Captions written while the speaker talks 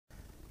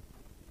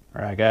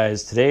Alright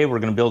guys, today we're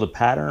going to build a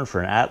pattern for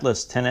an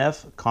Atlas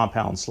 10F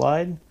compound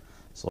slide.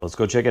 So let's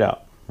go check it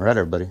out. Alright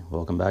everybody,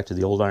 welcome back to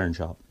the old iron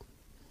shop.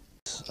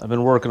 I've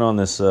been working on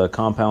this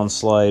compound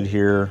slide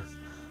here.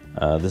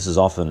 This is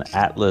off an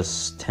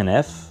Atlas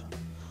 10F,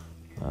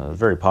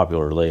 very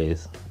popular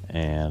lathe,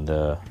 and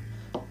I'm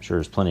sure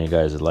there's plenty of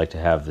guys that like to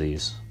have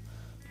these.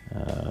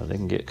 They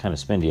can get kind of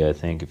spendy, I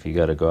think, if you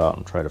got to go out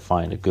and try to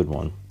find a good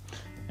one.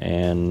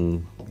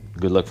 And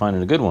good luck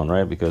finding a good one,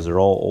 right? Because they're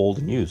all old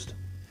and used.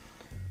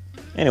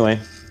 Anyway,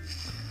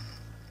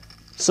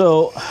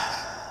 so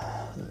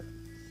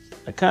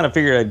I kind of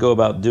figured I'd go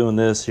about doing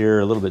this here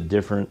a little bit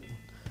different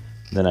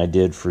than I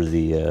did for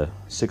the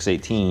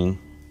 618.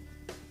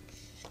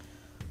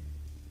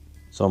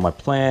 So my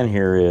plan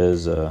here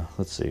is,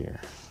 let's see here,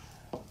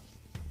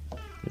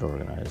 get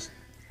organized.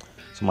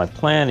 So my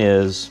plan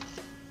is,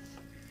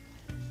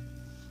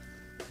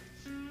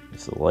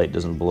 if the light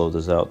doesn't blow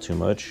this out too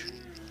much,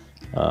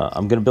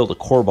 I'm going to build a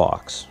core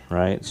box,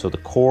 right? So the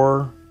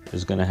core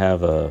is going to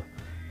have a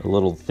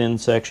little thin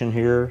section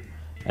here,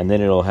 and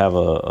then it'll have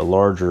a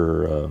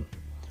larger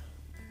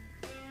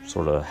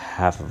sort of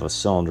half of a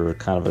cylinder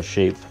kind of a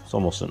shape. It's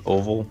almost an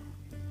oval,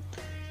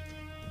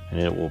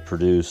 and it will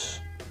produce,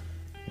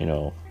 you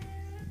know,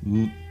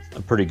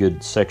 a pretty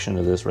good section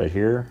of this right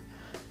here,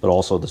 but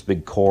also this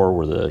big core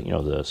where the, you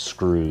know, the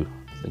screw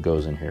that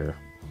goes in here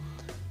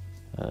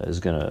is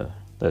gonna,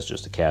 that's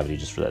just a cavity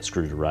just for that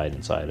screw to ride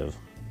inside of.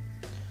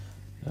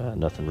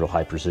 Nothing real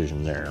high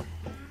precision there.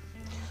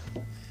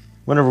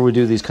 Whenever we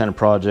do these kind of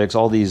projects,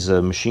 all these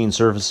machine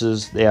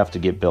surfaces, they have to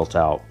get built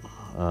out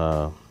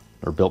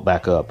or built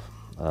back up.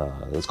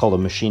 It's called a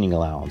machining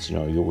allowance. You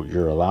know,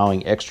 you're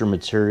allowing extra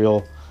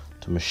material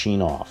to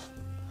machine off.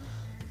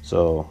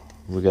 So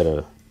we got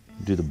to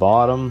do the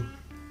bottom,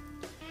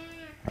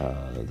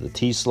 the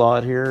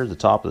T-slot here, the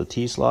top of the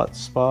T-slot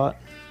spot,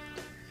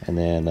 and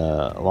then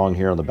along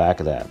here on the back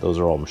of that. Those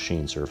are all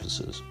machine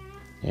surfaces.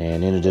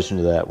 And in addition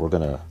to that, we're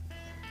going to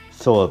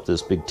fill up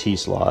this big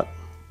T-slot.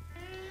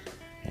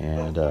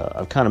 And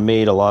I've kind of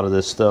made a lot of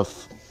this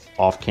stuff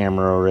off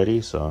camera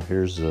already. So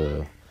here's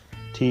the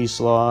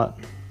T-slot.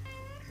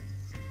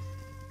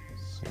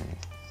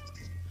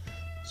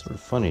 Sort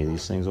of funny,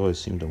 these things always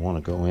seem to want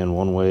to go in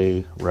one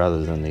way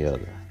rather than the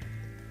other.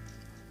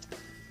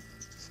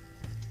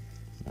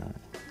 All right,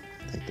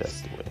 I think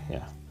that's the way,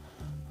 yeah.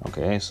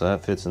 Okay, so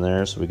that fits in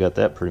there, so we got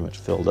that pretty much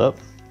filled up.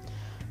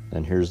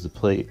 Then here's the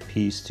plate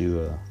piece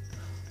to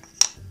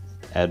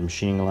add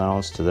machining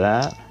allowance to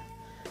that.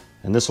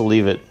 And this will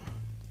leave it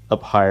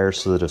up higher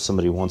so that if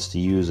somebody wants to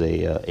use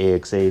a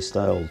AXA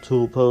style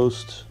tool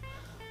post,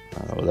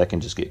 that can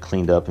just get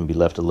cleaned up and be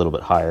left a little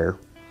bit higher,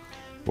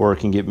 or it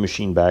can get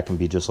machined back and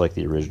be just like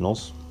the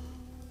originals.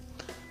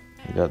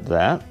 We got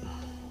that.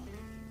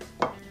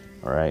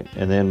 All right,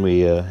 and then we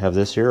have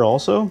this here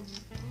also,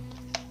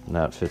 and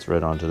that fits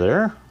right onto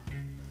there.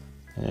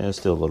 And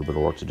still a little bit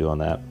of work to do on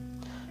that.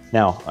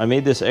 Now, I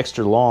made this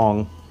extra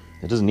long.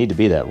 It doesn't need to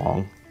be that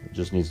long. It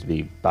just needs to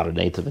be about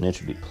 1/8 of an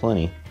inch would be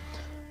plenty.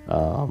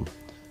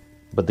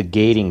 But the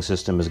gating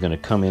system is going to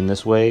come in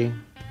this way.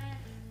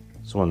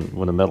 So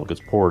when the metal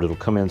gets poured, it'll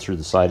come in through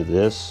the side of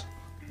this,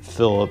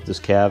 fill up this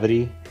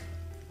cavity,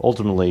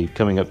 ultimately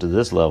coming up to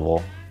this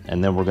level,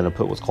 and then we're going to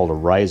put what's called a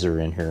riser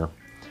in here.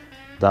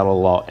 That'll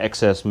allow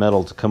excess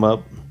metal to come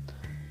up,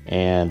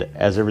 and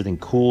as everything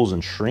cools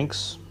and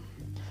shrinks,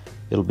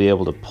 it'll be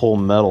able to pull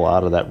metal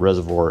out of that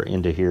reservoir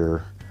into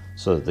here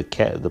so that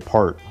the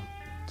part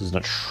does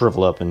not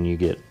shrivel up and you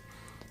get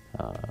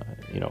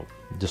you know,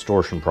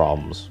 distortion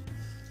problems.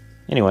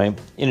 Anyway,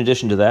 in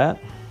addition to that,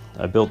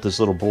 I built this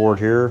little board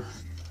here.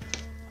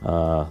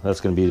 That's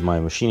going to be my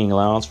machining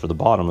allowance for the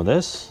bottom of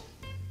this.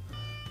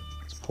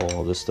 Let's pull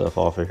all this stuff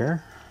off of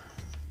here.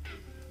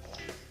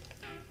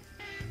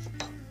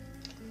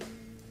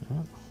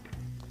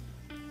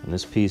 And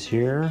this piece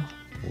here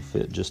will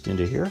fit just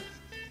into here.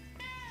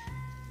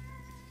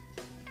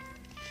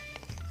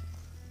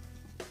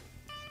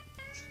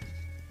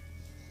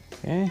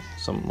 Okay,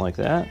 something like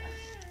that.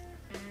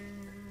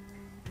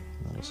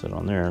 That'll sit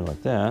on there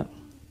like that.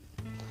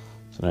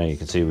 So now you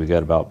can see we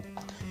got about,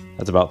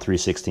 that's about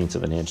 3/16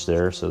 of an inch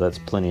there, so that's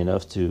plenty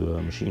enough to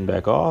machine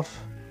back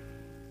off.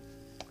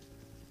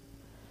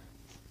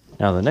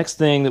 Now the next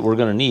thing that we're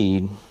going to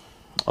need,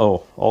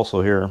 oh,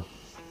 also here,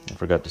 I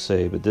forgot to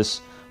say, but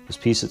this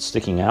piece that's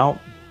sticking out,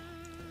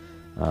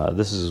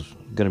 this is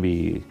going to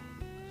be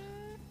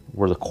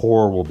where the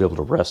core will be able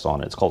to rest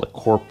on it. It's called a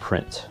core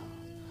print.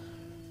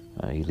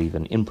 You leave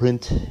an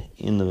imprint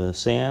in the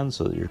sand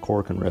so that your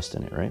core can rest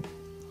in it, right?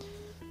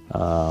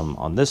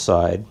 On this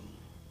side,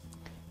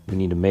 we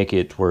need to make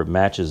it where it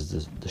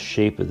matches the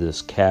shape of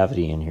this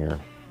cavity in here.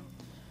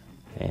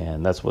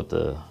 And that's what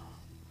the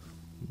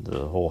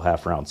whole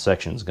half round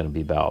section is going to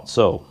be about.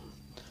 So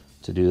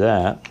to do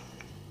that,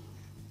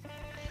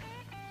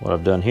 what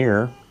I've done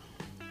here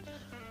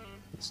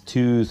is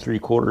 2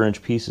 3/4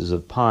 inch pieces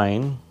of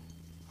pine.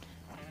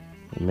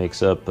 It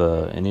makes up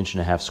 1.5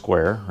 inch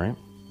square, right?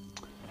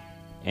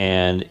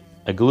 And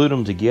I glued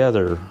them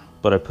together,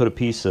 but I put a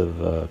piece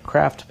of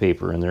craft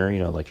paper in there, you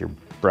know, like your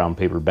brown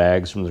paper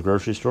bags from the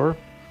grocery store.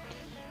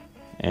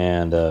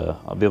 And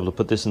I'll be able to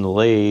put this in the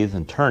lathe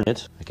and turn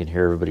it. I can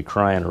hear everybody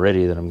crying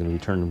already that I'm going to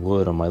be turning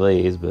wood on my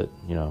lathe, but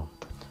you know,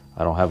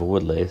 I don't have a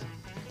wood lathe.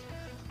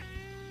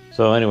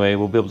 So anyway,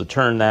 we'll be able to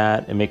turn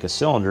that and make a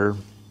cylinder.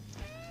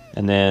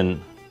 And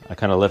then I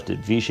kind of left it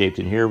V-shaped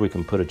in here. We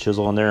can put a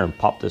chisel in there and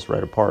pop this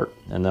right apart.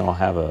 And then I'll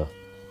have a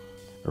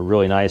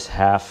really nice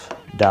half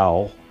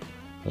dowel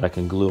that I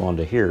can glue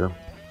onto here.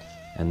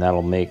 And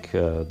that'll make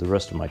the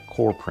rest of my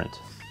core print.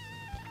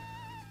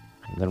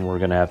 And then we're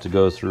going to have to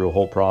go through a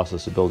whole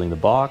process of building the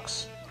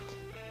box.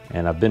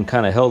 And I've been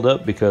kind of held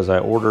up because I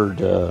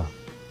ordered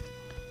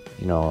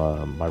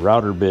my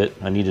router bit.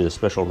 I needed a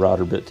special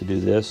router bit to do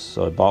this,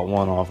 so I bought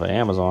one off of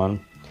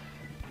Amazon.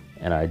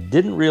 And I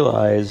didn't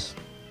realize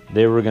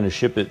they were going to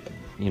ship it,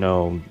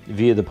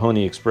 via the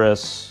Pony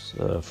Express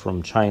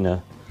from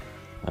China.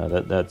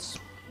 That's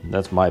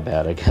my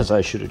bad. I guess I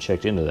should have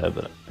checked into that,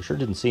 but I sure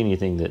didn't see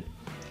anything that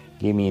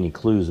gave me any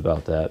clues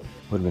about that.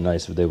 Would have been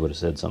nice if they would have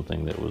said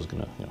something that was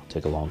going to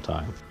take a long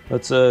time.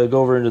 Let's go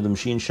over into the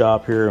machine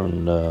shop here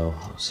and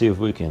see if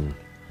we can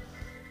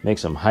make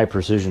some high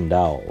precision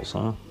dowels,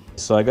 huh?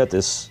 So I got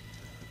this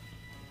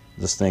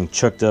thing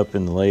chucked up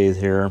in the lathe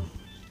here,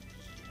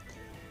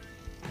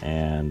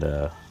 and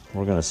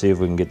we're going to see if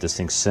we can get this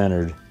thing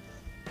centered.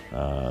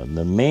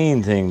 The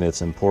main thing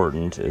that's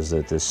important is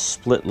that this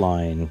split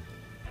line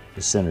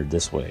is centered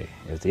this way.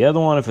 If the other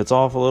one, if it's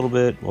off a little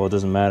bit, well, it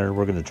doesn't matter.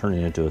 We're going to turn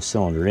it into a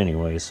cylinder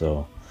anyway,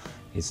 so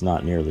it's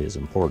not nearly as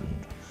important.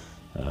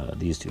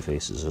 These two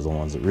faces are the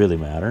ones that really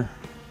matter.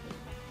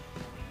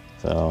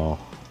 So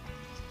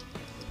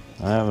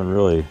I haven't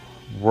really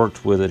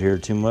worked with it here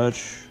too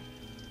much.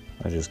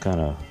 I just kind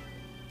of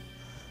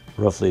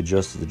roughly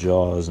adjusted the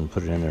jaws and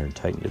put it in there and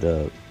tightened it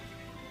up.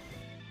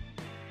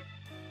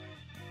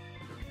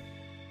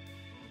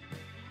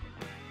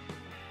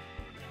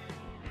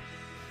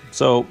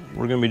 So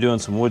we're going to be doing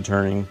some wood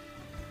turning,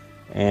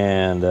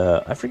 and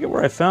I forget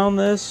where I found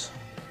this,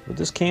 but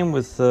this came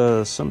with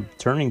some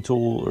turning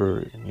tool,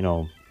 or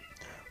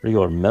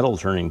regular metal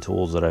turning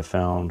tools that I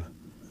found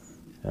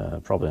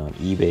probably on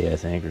eBay, I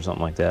think, or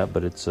something like that.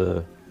 But it's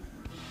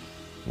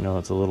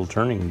it's a little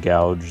turning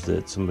gouge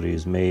that somebody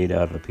has made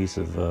out of a piece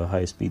of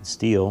high-speed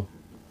steel.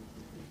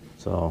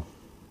 So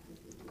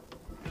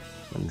I'm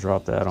going to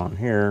drop that on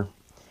here.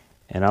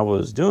 And I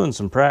was doing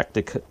some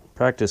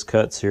practice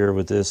cuts here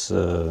with this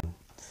a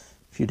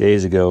few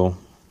days ago.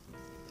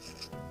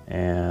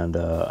 And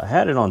I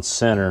had it on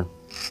center.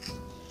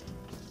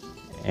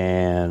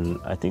 And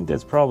I think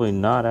that's probably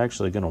not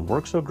actually going to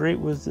work so great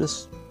with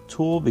this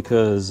tool,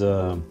 because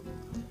as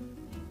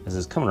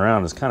it's coming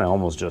around, it's kind of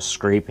almost just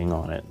scraping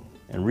on it.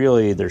 And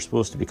really, they're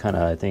supposed to be kind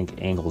of, I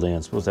think, angled in.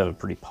 It's supposed to have a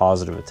pretty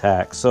positive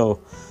attack. So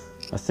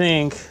I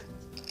think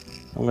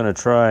I'm going to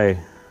try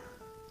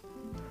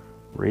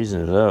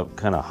raising it up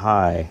kind of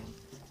high.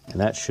 And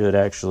that should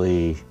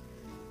actually,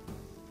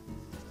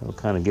 it'll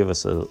kind of give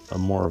us a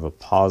more of a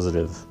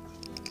positive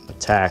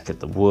attack at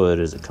the wood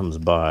as it comes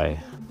by.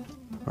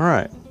 All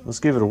right, let's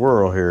give it a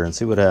whirl here and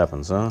see what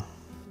happens, huh?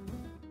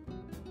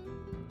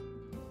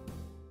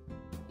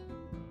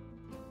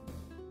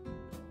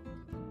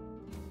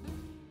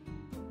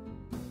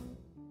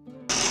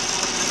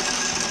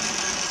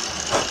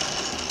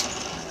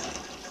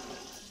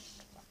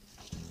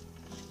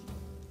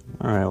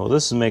 Alright, well,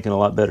 this is making a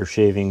lot better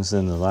shavings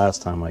than the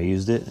last time I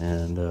used it,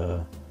 and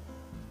it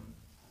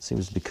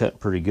seems to be cut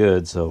pretty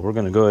good, so we're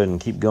going to go ahead and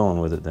keep going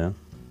with it then.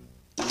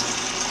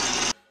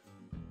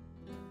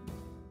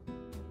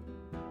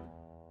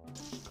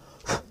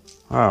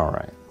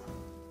 Alright,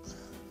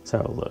 let's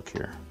have a look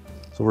here.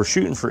 So we're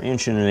shooting for 1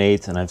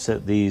 1/8", and I've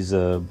set these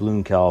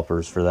balloon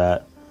calipers for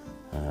that.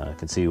 I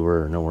can see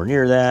we're nowhere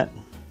near that,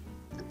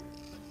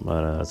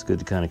 but it's good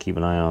to kind of keep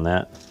an eye on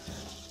that.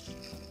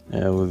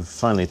 We've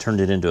finally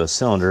turned it into a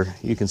cylinder.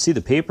 You can see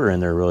the paper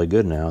in there really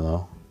good now,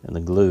 though, and the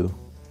glue.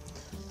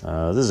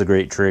 This is a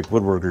great trick.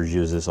 Woodworkers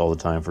use this all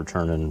the time for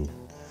turning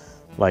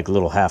like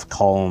little half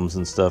columns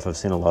and stuff. I've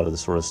seen a lot of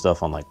this sort of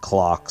stuff on like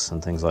clocks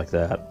and things like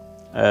that.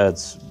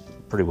 It's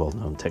a pretty well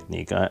known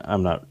technique.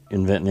 I'm not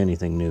inventing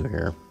anything new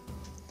here.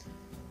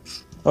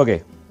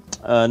 Okay,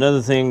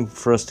 another thing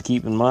for us to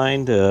keep in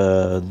mind,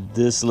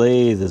 this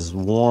lathe is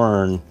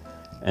worn,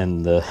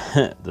 and the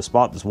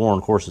spot that's worn,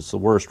 of course, it's the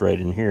worst right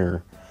in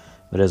here.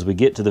 But as we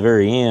get to the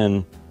very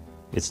end,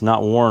 it's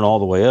not worn all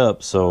the way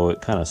up, so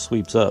it kind of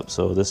sweeps up.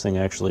 So this thing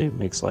actually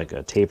makes like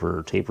a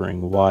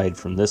tapering wide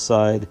from this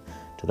side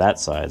to that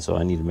side. So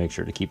I need to make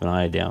sure to keep an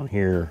eye down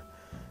here.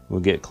 We'll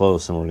get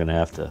close, and we're going to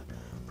have to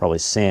probably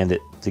sand it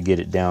to get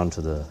it down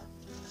to the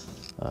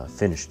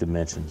finished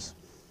dimensions.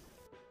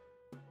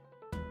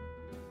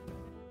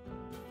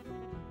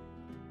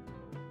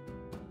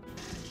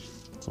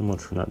 So much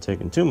for not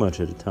taking too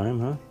much at a time,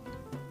 huh?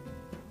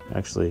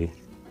 Actually,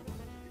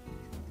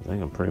 I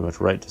think I'm pretty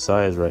much right to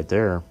size right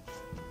there.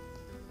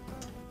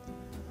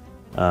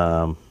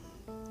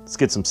 Let's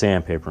get some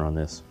sandpaper on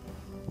this.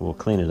 We'll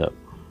clean it up.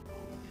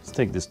 Let's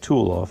take this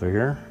tool off of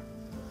here.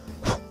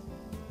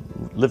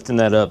 Lifting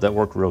that up, that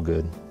worked real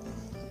good.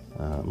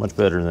 Much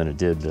better than it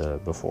did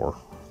before.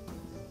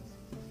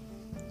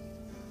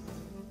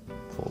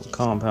 Pull the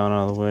compound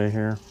out of the way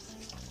here.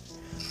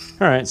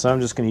 All right, so I'm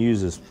just going to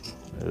use this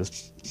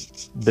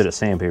bit of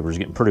sandpaper is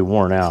getting pretty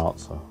worn out,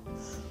 so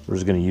we're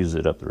just going to use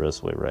it up the rest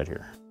of the way right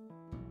here.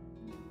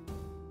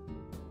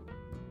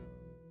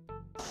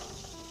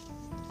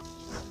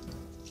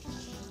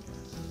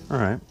 All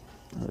right,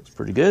 that looks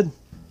pretty good.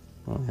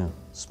 Oh yeah,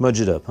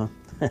 smudge it up, huh?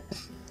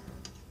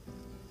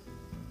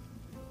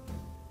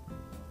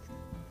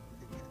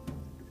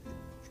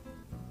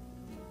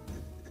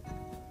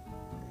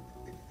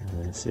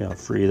 See how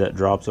free that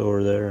drops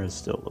over there? It's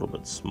still a little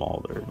bit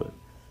small there, but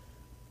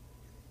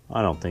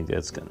I don't think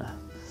that's gonna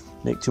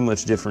make too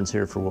much difference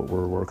here for what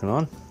we're working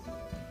on.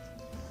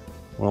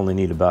 We'll only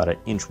need about an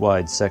inch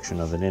wide section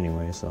of it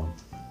anyway, so.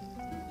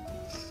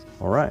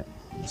 All right,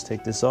 let's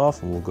take this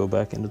off and we'll go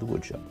back into the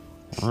wood shop.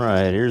 All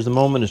right, here's the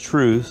moment of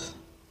truth.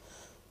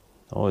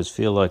 I always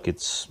feel like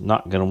it's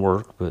not gonna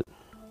work, but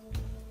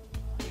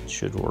it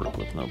should work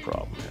with no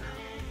problem here.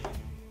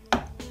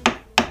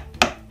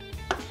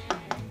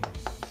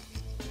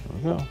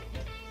 There we go.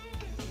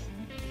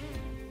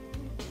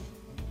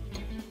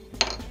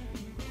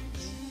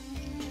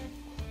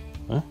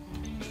 Huh?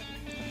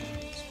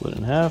 Split it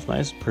in half,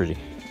 nice and pretty.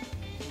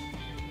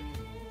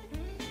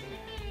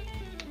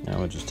 Now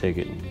we'll just take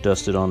it and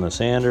dust it on the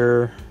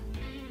sander,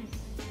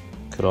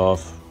 cut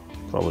off,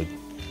 probably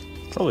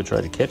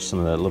try to catch some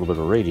of that little bit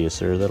of radius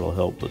there. That'll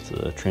help with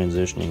the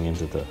transitioning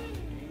into the,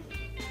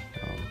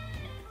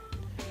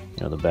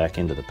 the back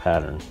end of the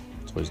pattern.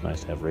 It's always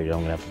nice to have radius.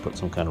 I'm gonna have to put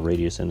some kind of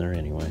radius in there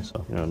anyway,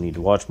 so you don't need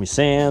to watch me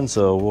sand.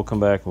 So we'll come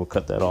back and we'll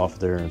cut that off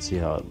there and see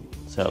how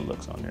it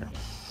looks on there.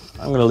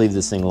 I'm gonna leave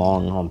this thing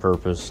long on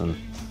purpose, and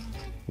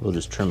we'll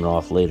just trim it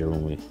off later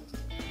when we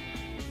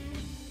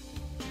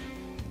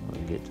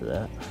get to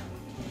that.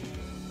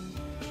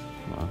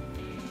 Come on.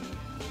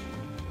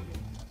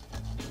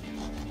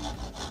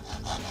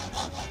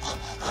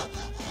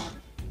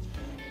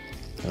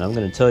 And I'm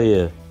gonna tell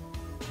you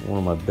one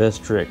of my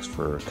best tricks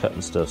for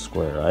cutting stuff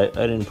square. I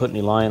didn't put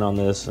any line on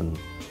this, and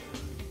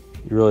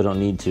you really don't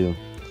need to.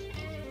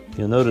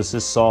 You'll notice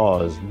this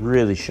saw is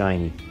really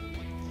shiny.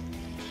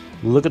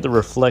 Look at the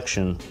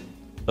reflection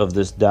of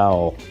this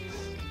dowel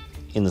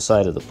in the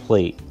side of the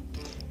plate.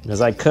 And as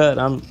I cut,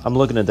 I'm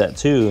looking at that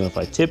too, and if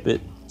I tip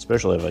it,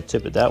 especially if I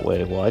tip it that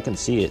way, well, I can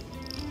see it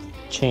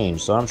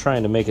change. So I'm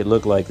trying to make it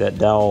look like that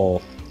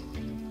dowel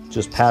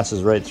just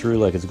passes right through,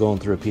 like it's going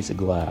through a piece of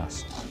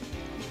glass.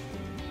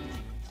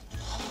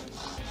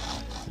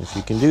 If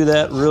you can do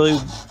that really,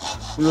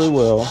 really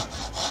well,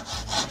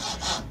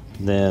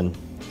 then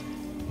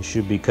you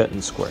should be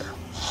cutting square.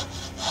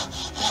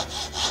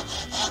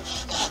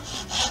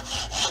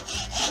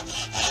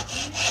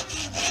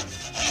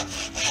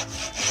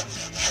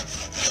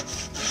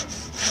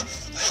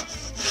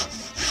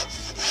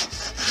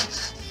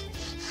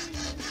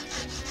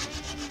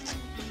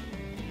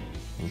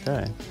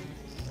 Okay,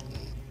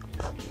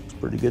 it's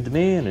pretty good to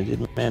me, and I did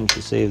manage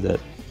to save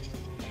that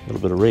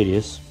little bit of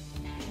radius.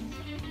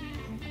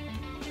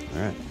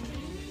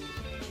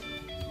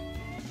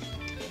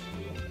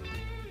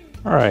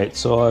 All right,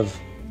 so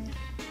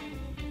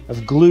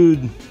I've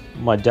glued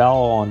my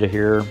dowel onto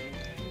here,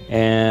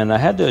 and I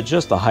had to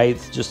adjust the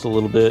height just a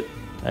little bit.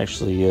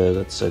 Actually,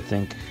 that's I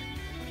think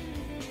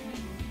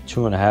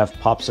 2.5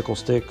 popsicle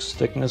sticks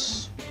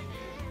thickness.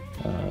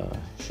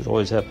 Should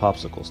always have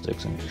popsicle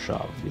sticks in your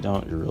shop. If you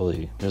don't, you're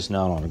really missing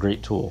out on a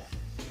great tool.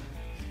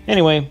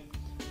 Anyway,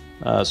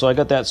 so I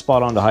got that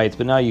spot on to height,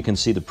 but now you can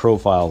see the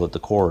profile that the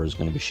core is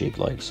going to be shaped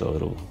like.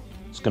 So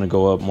it's going to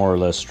go up more or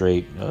less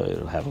straight.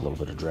 It'll have a little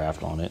bit of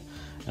draft on it,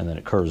 and then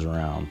it curves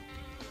around.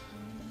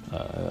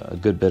 A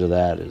good bit of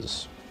that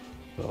is,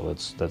 well,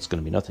 that's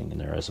going to be nothing in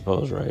there, I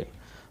suppose, right?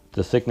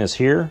 The thickness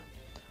here,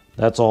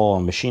 that's all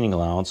on machining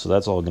allowance, so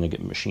that's all going to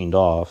get machined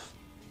off.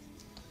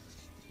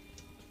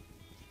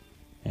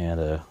 And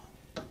you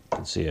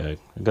can see I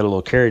got a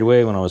little carried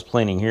away when I was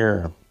planing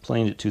here. I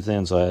planed it too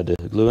thin, so I had to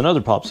glue another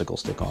popsicle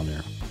stick on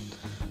there.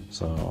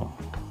 So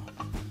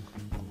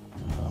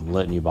I'm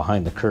letting you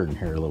behind the curtain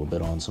here a little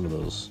bit on some of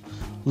those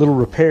little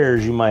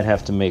repairs you might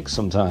have to make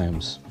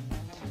sometimes.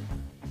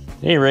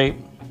 At any rate,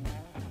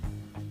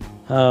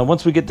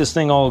 once we get this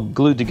thing all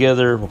glued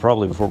together, well,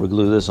 probably before we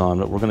glue this on,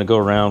 but we're going to go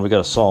around. We got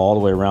a saw all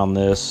the way around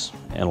this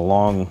and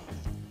along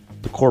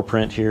the core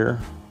print here,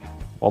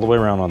 all the way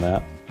around on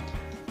that.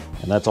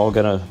 And that's all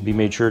going to be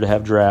made sure to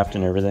have draft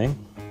and everything.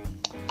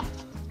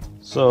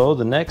 So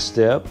the next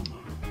step,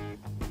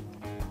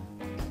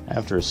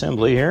 after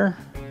assembly here,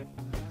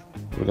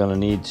 we're going to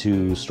need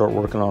to start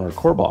working on our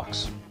core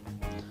box.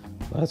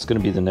 That's going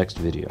to be the next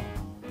video.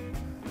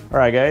 All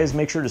right, guys,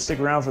 make sure to stick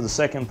around for the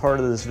second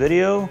part of this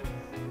video.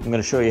 I'm going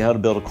to show you how to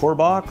build a core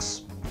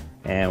box,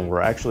 and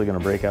we're actually going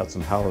to break out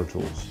some power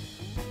tools.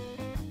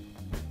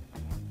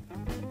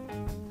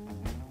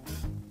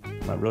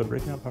 Am I really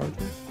breaking out power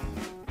tools?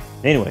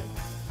 Anyway,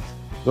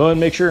 go ahead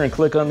and make sure and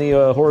click on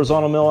the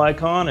horizontal mill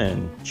icon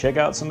and check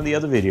out some of the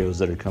other videos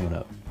that are coming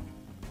up.